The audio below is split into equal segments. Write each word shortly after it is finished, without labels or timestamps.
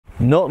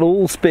Not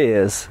all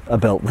spears are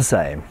built the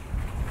same.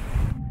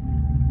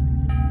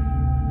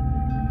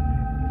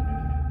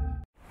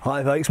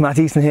 Hi folks, Matt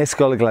Easton here,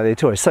 Schola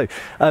Gladiatoria. So,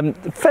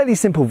 fairly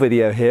simple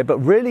video here, but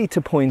really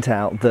to point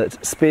out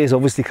that spears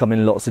obviously come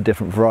in lots of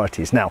different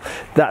varieties. Now,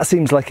 that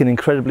seems like an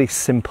incredibly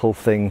simple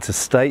thing to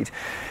state.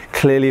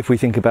 Clearly, if we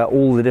think about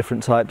all the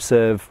different types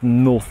of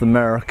North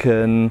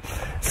American,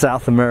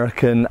 South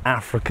American,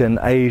 African,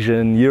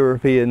 Asian,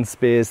 European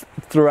spears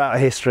throughout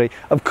history,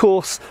 of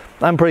course,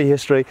 and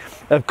prehistory,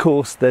 of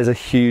course, there's a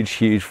huge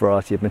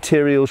variety of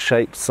materials,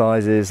 shapes,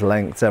 sizes,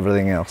 lengths,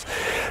 everything else.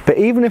 But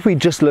even if we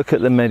just look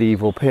at the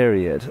medieval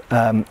period,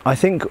 I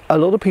think a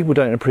lot of people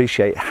don't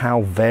appreciate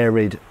how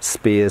varied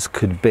spears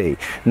could be.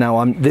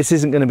 Now, this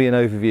isn't going to be an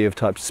overview of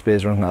types of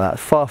spears or anything like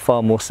that.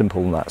 Far more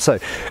simple than that. So,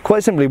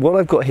 quite simply, what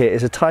I've got here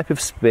is a type of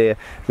spear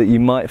that you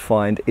might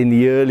find in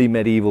the early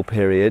medieval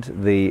period,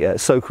 the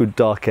so-called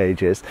Dark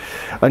Ages,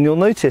 and you'll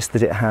notice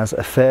that it has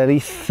a fairly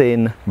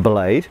thin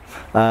blade,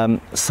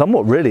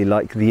 somewhat really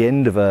like the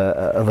end of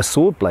a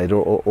sword blade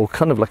or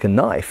kind of like a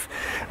knife.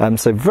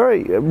 So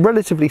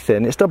relatively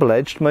thin. It's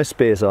double-edged. Most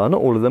spears are, not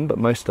all of them, but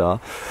most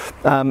are.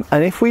 And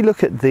if we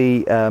look at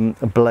the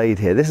blade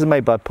here, this is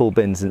made by Paul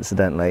Binns,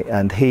 incidentally,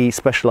 and he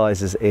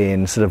specialises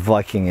in sort of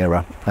Viking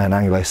era and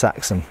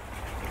Anglo-Saxon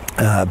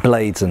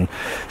blades and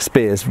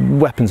spears,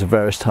 weapons of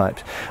various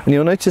types, and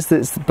you'll notice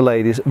that the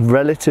blade is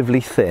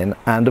relatively thin,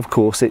 and of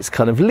course it's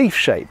kind of leaf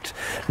shaped.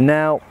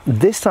 Now,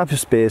 this type of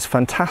spear is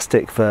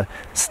fantastic for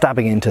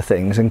stabbing into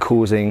things and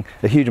causing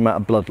a huge amount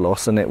of blood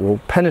loss, and it will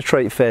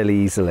penetrate fairly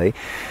easily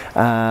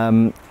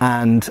and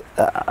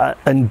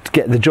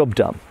get the job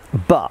done.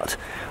 But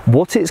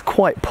what it's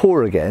quite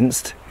poor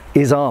against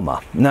is armour.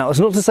 Now, it's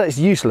not to say it's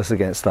useless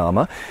against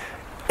armour.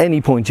 Any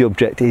pointy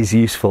object is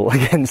useful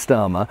against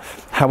armour.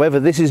 However,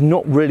 this is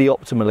not really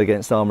optimal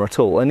against armour at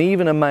all. And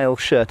even a mail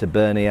shirt, a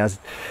byrnie, as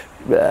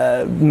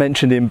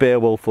mentioned in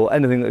Beowulf, or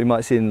anything that we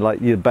might see in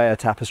like your Bayeux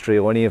tapestry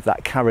or any of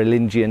that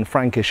Carolingian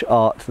Frankish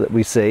art that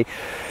we see,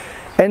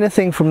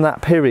 anything from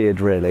that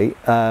period really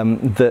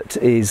that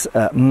is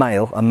a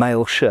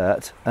mail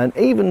shirt, and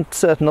even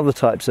certain other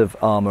types of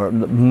armour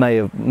that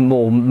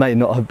may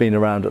not have been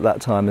around at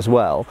that time as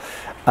well,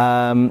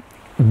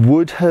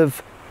 would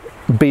have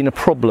been a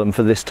problem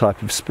for this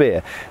type of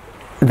spear.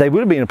 They would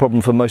have been a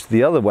problem for most of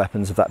the other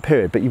weapons of that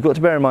period, but you've got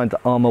to bear in mind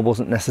that armour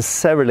wasn't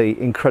necessarily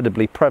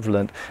incredibly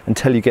prevalent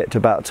until you get to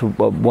about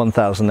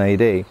 1000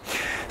 AD.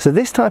 So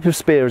this type of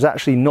spear is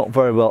actually not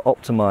very well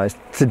optimised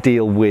to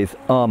deal with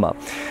armour.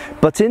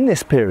 But in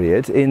this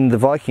period, in the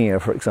Viking era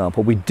for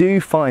example, we do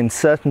find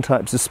certain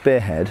types of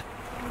spearhead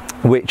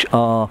which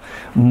are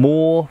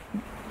more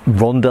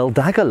rondel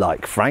dagger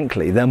like.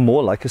 Frankly, they're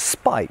more like a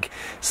spike,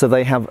 so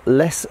they have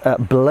less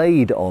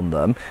blade on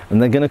them, and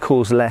they're going to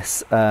cause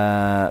less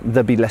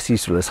they'll be less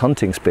useful as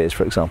hunting spears,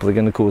 for example. They're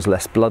going to cause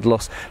less blood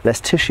loss, less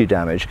tissue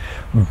damage,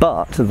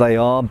 but they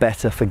are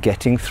better for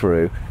getting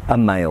through a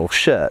mail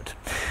shirt.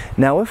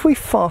 Now, if we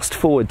fast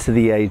forward to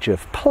the age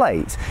of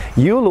plate,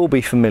 you'll all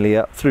be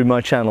familiar through my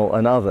channel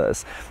and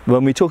others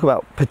when we talk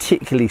about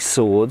particularly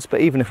swords,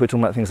 but even if we're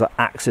talking about things like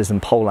axes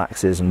and pole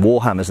axes and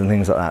warhammers and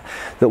things like that,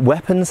 that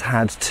weapons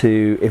had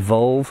to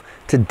evolve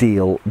to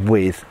deal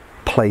with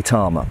plate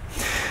armour.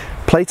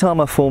 Plate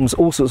armour forms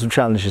all sorts of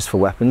challenges for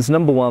weapons.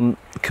 Number one,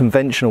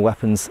 conventional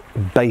weapons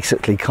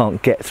basically can't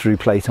get through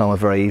plate armour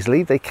very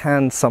easily. They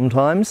can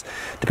sometimes,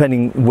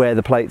 depending where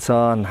the plates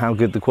are and how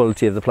good the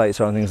quality of the plates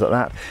are and things like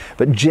that.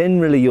 But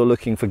generally you're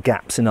looking for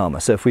gaps in armour.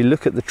 So if we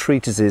look at the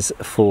treatises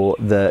for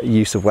the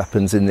use of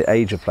weapons in the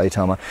age of plate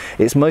armour,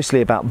 it's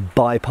mostly about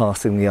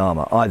bypassing the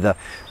armour, either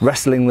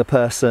wrestling the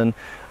person,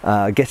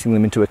 getting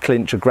them into a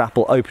clinch, a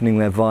grapple, opening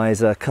their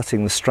visor,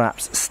 cutting the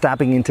straps,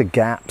 stabbing into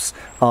gaps,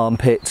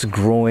 armpits,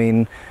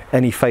 groin,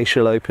 any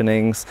facial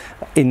openings,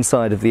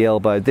 inside of the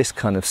elbow, this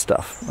kind of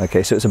stuff.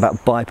 Okay, so it's about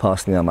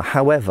bypassing the armour.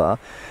 However,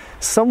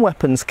 some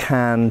weapons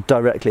can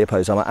directly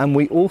oppose armour, and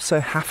we also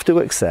have to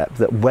accept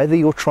that whether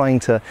you're trying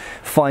to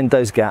find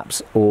those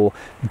gaps or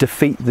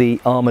defeat the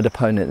armoured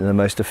opponent in the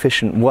most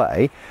efficient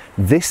way,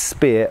 this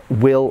spear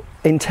will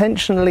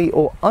intentionally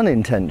or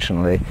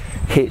unintentionally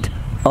hit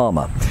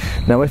armour.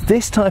 Now, if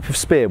this type of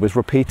spear was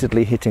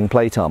repeatedly hitting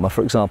plate armour,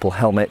 for example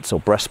helmets or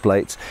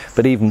breastplates,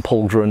 but even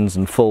pauldrons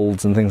and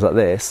folds and things like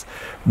this,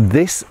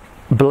 this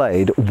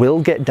blade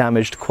will get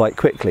damaged quite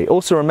quickly.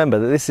 Also remember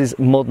that this is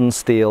modern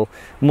steel,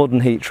 modern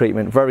heat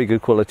treatment, very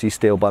good quality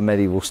steel by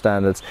medieval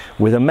standards,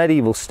 with a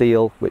medieval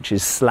steel which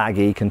is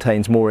slaggy,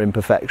 contains more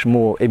imperfection,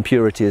 more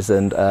impurities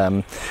and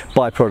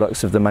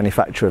byproducts of the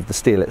manufacture of the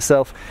steel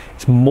itself.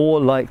 It's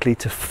more likely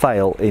to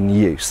fail in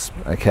use.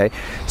 Okay,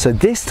 so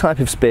this type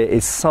of spear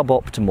is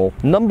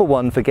suboptimal, number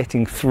one for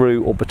getting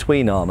through or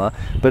between armour,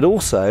 but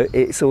also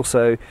it's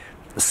also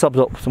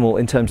suboptimal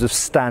in terms of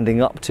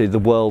standing up to the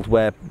world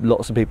where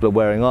lots of people are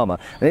wearing armour.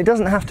 And it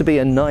doesn't have to be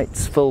a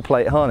knight's full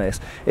plate harness,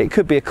 it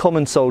could be a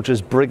common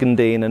soldier's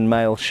brigandine and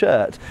mail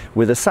shirt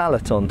with a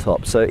sallet on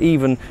top, so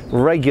even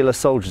regular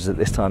soldiers at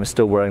this time are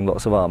still wearing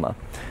lots of armour.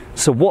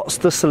 So what's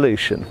the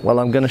solution? Well,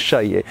 I'm going to show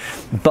you,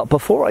 but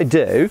before I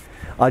do,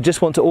 I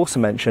just want to also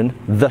mention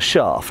the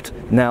shaft.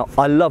 Now,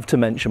 I love to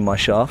mention my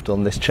shaft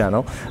on this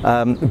channel,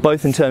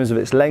 both in terms of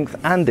its length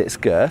and its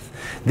girth.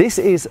 This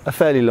is a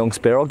fairly long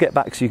spear. I'll get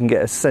back so you can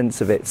get a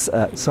sense of its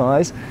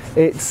size.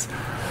 It's,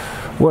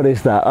 what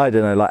is that? I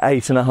don't know, like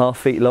 8.5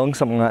 feet long,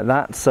 something like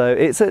that. So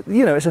it's a,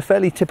 you know, it's a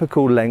fairly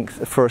typical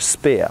length for a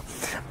spear.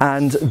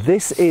 And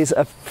this is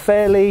a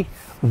fairly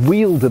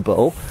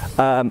wieldable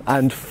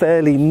and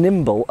fairly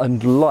nimble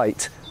and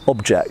light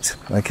object.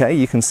 Okay,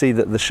 you can see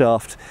that the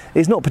shaft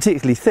is not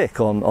particularly thick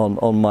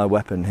on my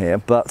weapon here,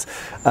 but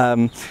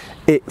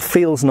it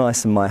feels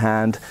nice in my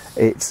hand.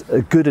 It's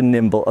good and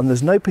nimble, and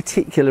there's no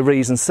particular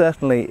reason,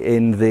 certainly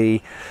in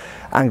the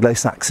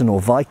Anglo-Saxon or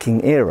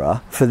Viking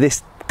era, for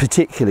this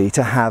particularly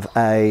to have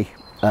a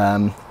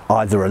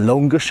either a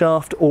longer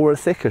shaft or a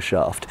thicker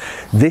shaft.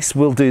 This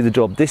will do the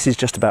job. This is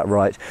just about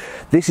right.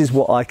 This is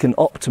what I can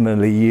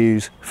optimally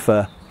use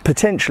for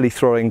potentially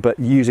throwing, but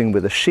using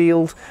with a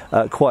shield,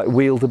 quite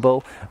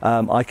wieldable.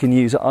 I can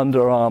use it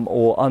underarm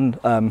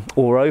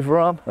or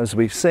overarm, as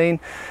we've seen,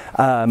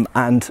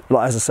 and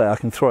as I say, I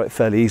can throw it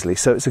fairly easily.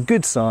 So it's a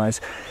good size.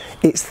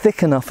 It's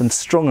thick enough and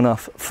strong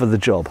enough for the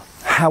job.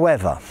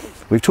 However,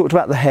 we've talked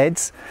about the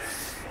heads.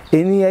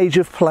 In the age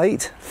of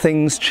plate,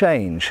 things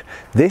change.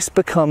 This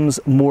becomes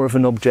more of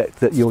an object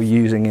that you're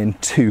using in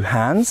two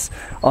hands,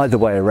 either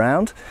way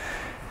around.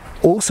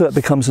 Also, it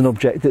becomes an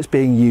object that's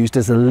being used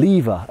as a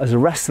lever, as a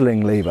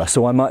wrestling lever.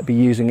 So I might be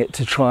using it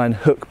to try and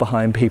hook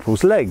behind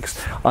people's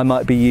legs. I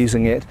might be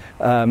using it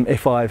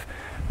if I've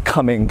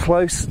come in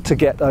close to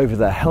get over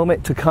their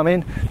helmet, to come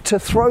in to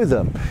throw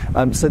them.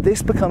 So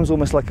this becomes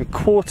almost like a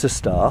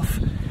quarterstaff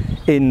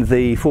in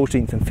the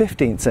 14th and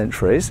 15th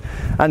centuries,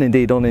 and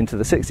indeed on into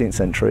the 16th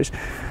centuries.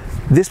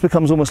 This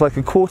becomes almost like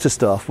a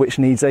quarterstaff, which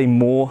needs a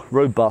more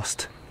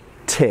robust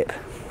tip.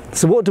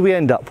 So what do we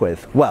end up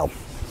with? Well,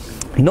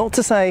 not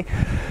to say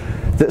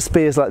that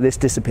spears like this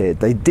disappeared.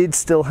 They did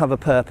still have a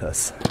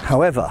purpose.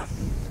 However,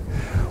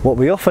 what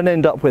we often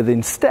end up with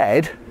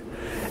instead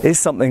is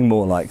something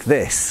more like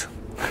this.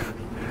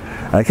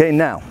 Okay,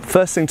 now,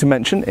 first thing to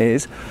mention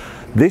is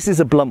this is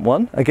a blunt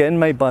one, again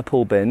made by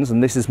Paul Binns,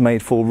 and this is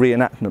made for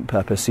reenactment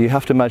purpose. So you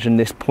have to imagine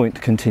this point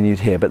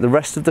continued here, but the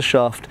rest of the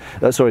shaft,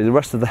 the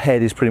rest of the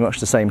head is pretty much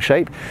the same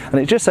shape.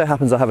 And it just so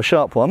happens I have a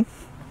sharp one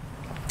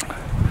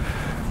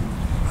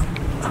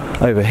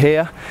over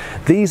here.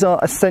 These are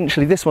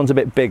essentially, this one's a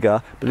bit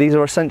bigger, but these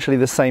are essentially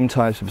the same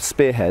type of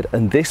spearhead,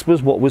 and this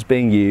was what was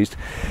being used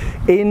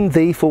in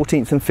the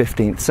 14th and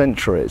 15th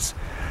centuries.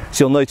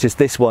 So you'll notice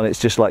this one,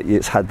 it's just like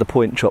it's had the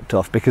point chopped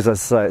off, because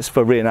as I say, it's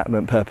for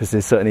reenactment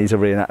purposes, certainly is a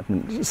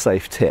reenactment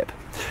safe tip.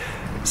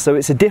 So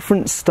it's a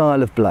different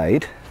style of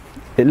blade,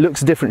 it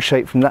looks a different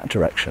shape from that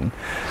direction,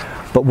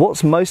 but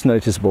what's most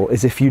noticeable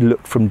is if you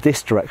look from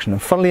this direction,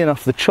 and funnily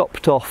enough the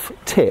chopped off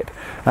tip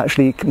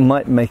actually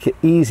might make it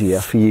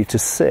easier for you to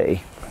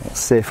see.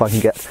 Let's see if I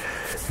can get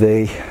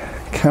the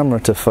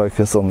camera to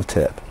focus on the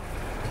tip.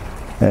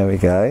 There we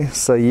go.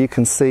 So you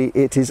can see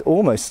it is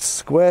almost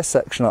square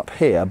section up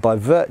here by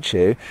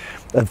virtue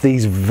of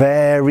these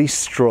very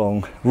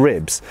strong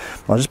ribs.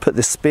 I'll just put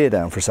this spear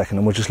down for a second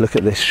and we'll just look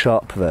at this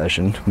sharp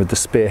version with the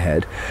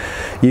spearhead.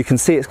 You can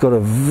see it's got a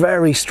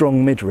very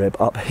strong midrib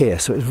up here,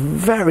 so it's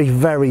very,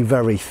 very,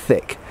 very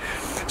thick.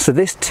 So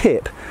this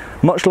tip,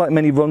 much like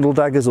many rondel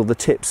daggers or the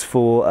tips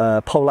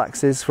for pole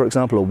axes, for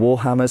example, or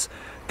war hammers,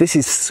 this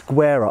is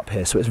square up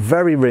here, so it's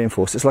very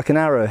reinforced. It's like an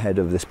arrowhead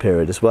of this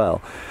period as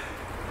well.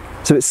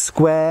 So it's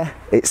square,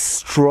 it's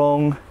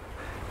strong,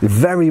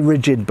 very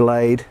rigid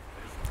blade,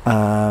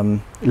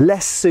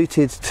 less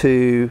suited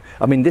to,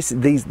 I mean,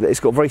 it's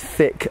got very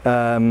thick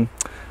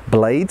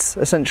blades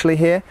essentially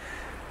here.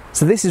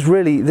 So this is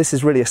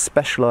really a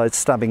specialised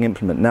stabbing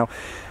implement. Now,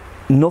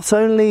 not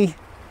only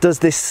does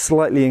this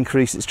slightly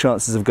increase its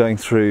chances of going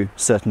through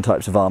certain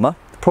types of armour,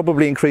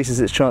 probably increases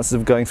its chances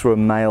of going through a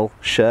male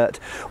shirt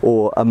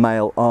or a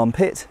male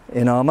armpit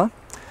in armour.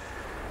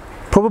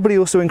 Probably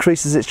also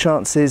increases its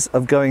chances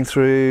of going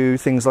through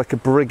things like a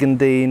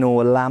brigandine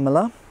or a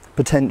lamella,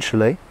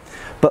 potentially.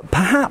 But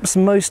perhaps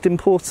most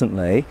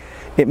importantly,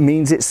 it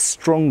means it's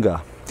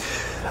stronger.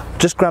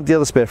 Just grab the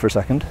other spear for a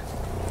second.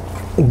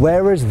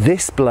 Whereas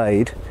this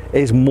blade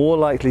is more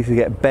likely to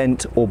get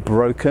bent or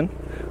broken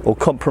or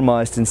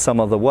compromised in some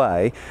other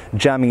way,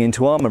 jamming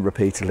into armour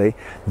repeatedly,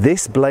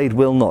 this blade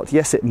will not.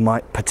 Yes, it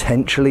might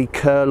potentially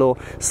curl or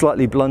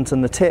slightly blunt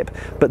on the tip,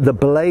 but the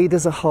blade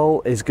as a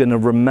whole is going to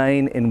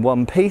remain in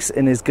one piece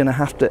and is going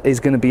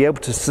to be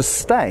able to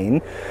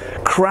sustain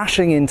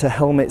crashing into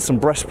helmets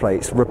and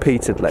breastplates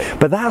repeatedly.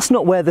 But that's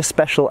not where the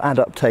special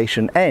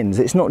adaptation ends.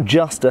 It's not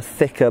just a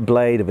thicker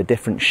blade of a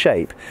different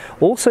shape.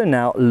 Also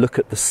now look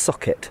at the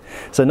socket.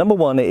 So number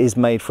one, it is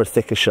made for a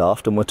thicker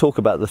shaft, and we'll talk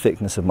about the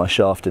thickness of my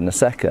shaft in a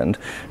second.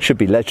 Should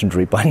be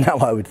legendary by now,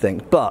 I would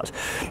think. But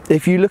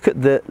if you look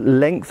at the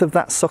length of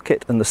that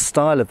socket and the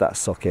style of that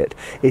socket,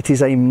 it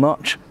is a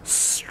much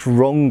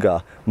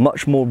stronger,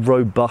 much more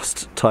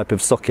robust type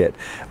of socket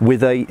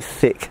with a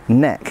thick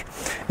neck.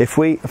 if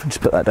we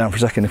just put that down for a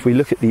second, if we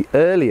look at the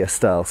earlier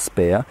style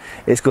spear,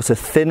 it's got a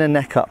thinner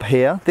neck up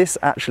here. This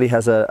actually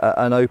has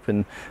an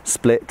open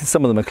split.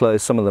 Some of them are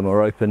closed, some of them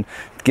are open.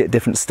 Get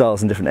different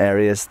styles in different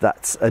areas.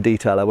 That's a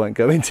detail I won't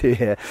go into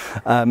here.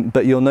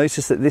 But you'll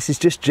notice that this is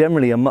just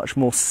generally a much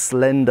more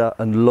slender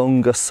and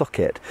longer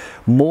socket,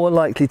 more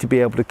likely to be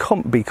able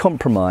to be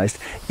compromised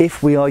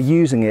if we are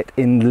using it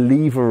in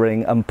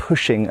levering and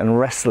pushing and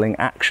wrestling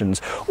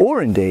actions,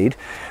 or indeed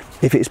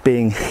if it's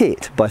being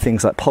hit by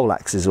things like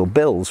poleaxes or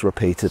bills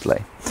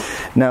repeatedly.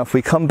 Now if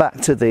we come back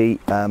to the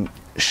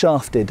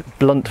shafted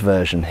blunt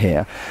version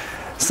here,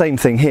 same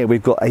thing here,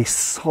 we've got a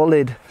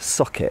solid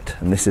socket,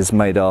 and this is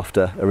made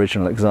after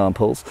original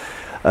examples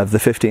of the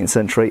 15th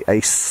century,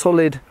 a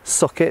solid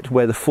socket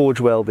where the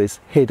forge weld is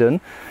hidden,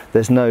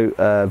 there's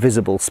no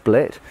visible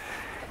split.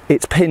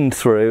 It's pinned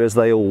through, as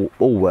they all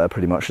were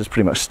pretty much. It's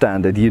pretty much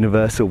standard,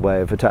 universal way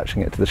of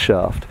attaching it to the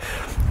shaft.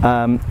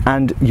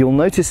 And you'll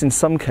notice in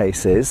some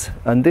cases,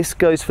 and this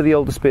goes for the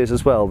older spears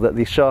as well, that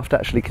the shaft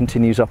actually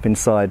continues up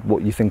inside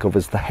what you think of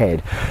as the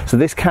head. So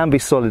this can be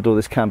solid or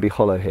this can be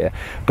hollow here,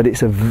 but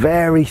it's a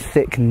very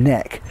thick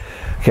neck.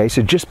 Okay,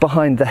 so just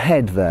behind the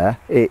head there,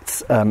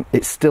 it's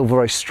still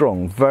very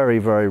strong, very,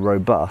 very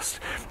robust,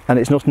 and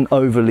it's not an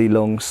overly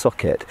long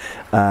socket.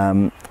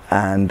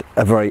 And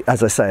a very,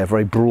 as I say, a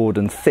very broad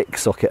and thick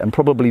socket, and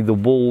probably the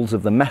walls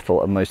of the metal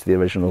of most of the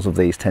originals of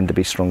these tend to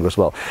be stronger as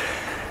well.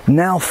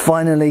 Now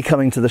finally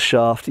coming to the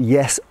shaft,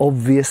 yes,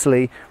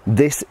 obviously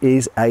this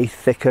is a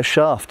thicker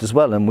shaft as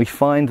well, and we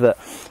find that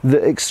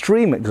the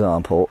extreme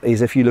example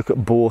is if you look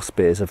at boar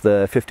spears of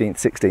the 15th,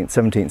 16th,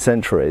 17th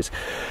centuries.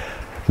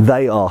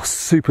 They are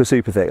super,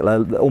 super thick,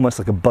 almost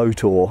like a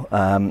boat oar,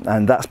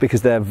 and that's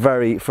because they're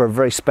for a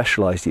very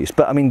specialised use.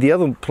 But I mean, the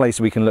other place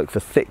we can look for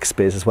thick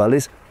spears as well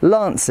is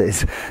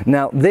lances.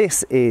 Now,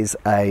 this is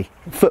a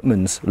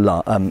footman's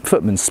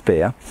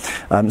spear,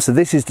 so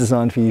this is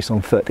designed for use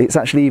on foot. It's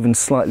actually even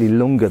slightly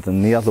longer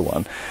than the other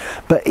one,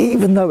 but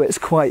even though it's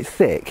quite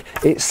thick,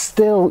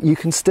 you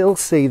can still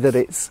see that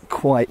it's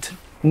quite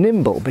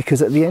nimble,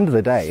 because at the end of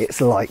the day it's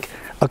like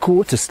a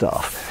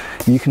quarterstaff.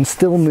 You can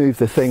still move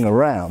the thing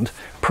around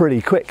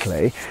pretty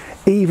quickly,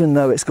 even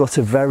though it's got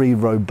a very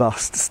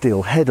robust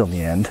steel head on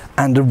the end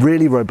and a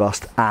really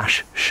robust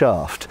ash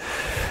shaft.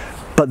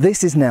 But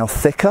this is now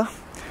thicker,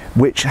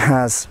 which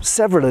has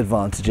several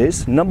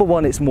advantages. Number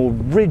one, it's more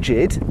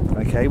rigid,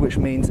 okay, which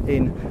means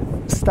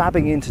in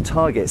stabbing into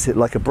targets,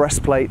 like a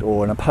breastplate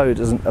or an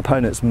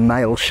opponent's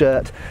mail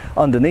shirt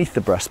underneath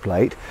the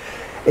breastplate,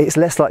 it's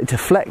less likely to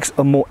flex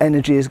and more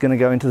energy is going to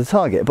go into the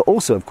target. But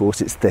also, of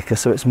course, it's thicker,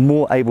 so it's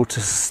more able to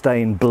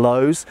sustain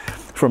blows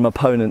from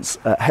opponents'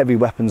 heavy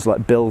weapons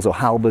like bills or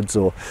halberds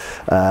or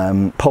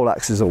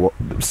poleaxes or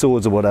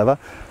swords or whatever.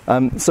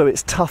 So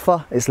it's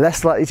tougher, it's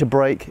less likely to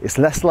break, it's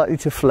less likely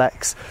to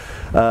flex,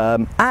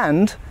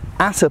 and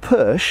at a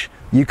push,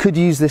 you could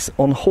use this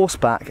on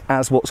horseback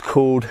as what's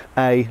called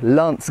a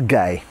lance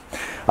gay.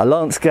 A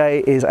lance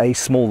gay is a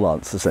small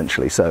lance,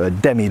 essentially, so a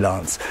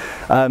demi-lance.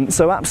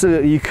 So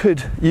absolutely,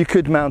 you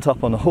could mount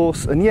up on a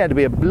horse, and yeah, to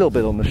be a little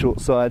bit on the short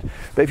side,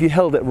 but if you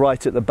held it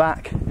right at the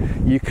back,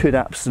 you could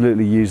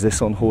absolutely use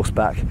this on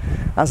horseback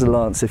as a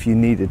lance if you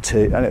needed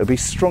to, and it would be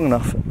strong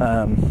enough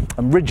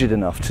and rigid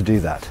enough to do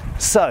that.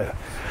 So,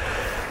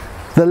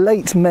 the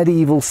late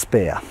medieval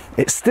spear.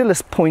 It's still a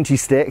pointy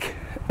stick.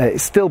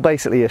 It's still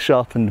basically a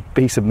sharpened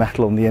piece of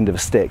metal on the end of a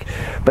stick,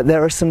 but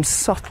there are some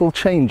subtle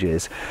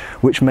changes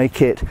which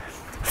make it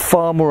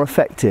far more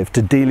effective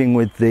to dealing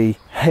with the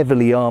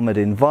heavily armoured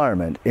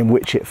environment in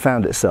which it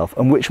found itself,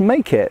 and which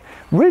make it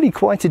really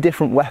quite a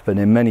different weapon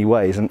in many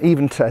ways, and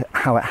even to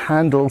how it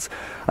handles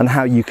and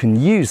how you can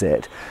use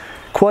it.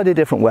 Quite a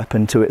different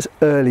weapon to its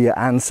earlier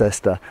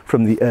ancestor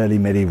from the early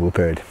medieval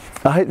period.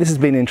 I hope this has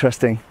been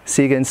interesting.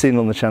 See you again soon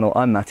on the channel.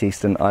 I'm Matt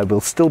Easton. I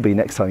will still be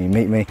next time you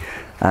meet me,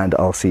 and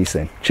I'll see you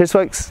soon. Cheers,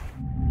 folks.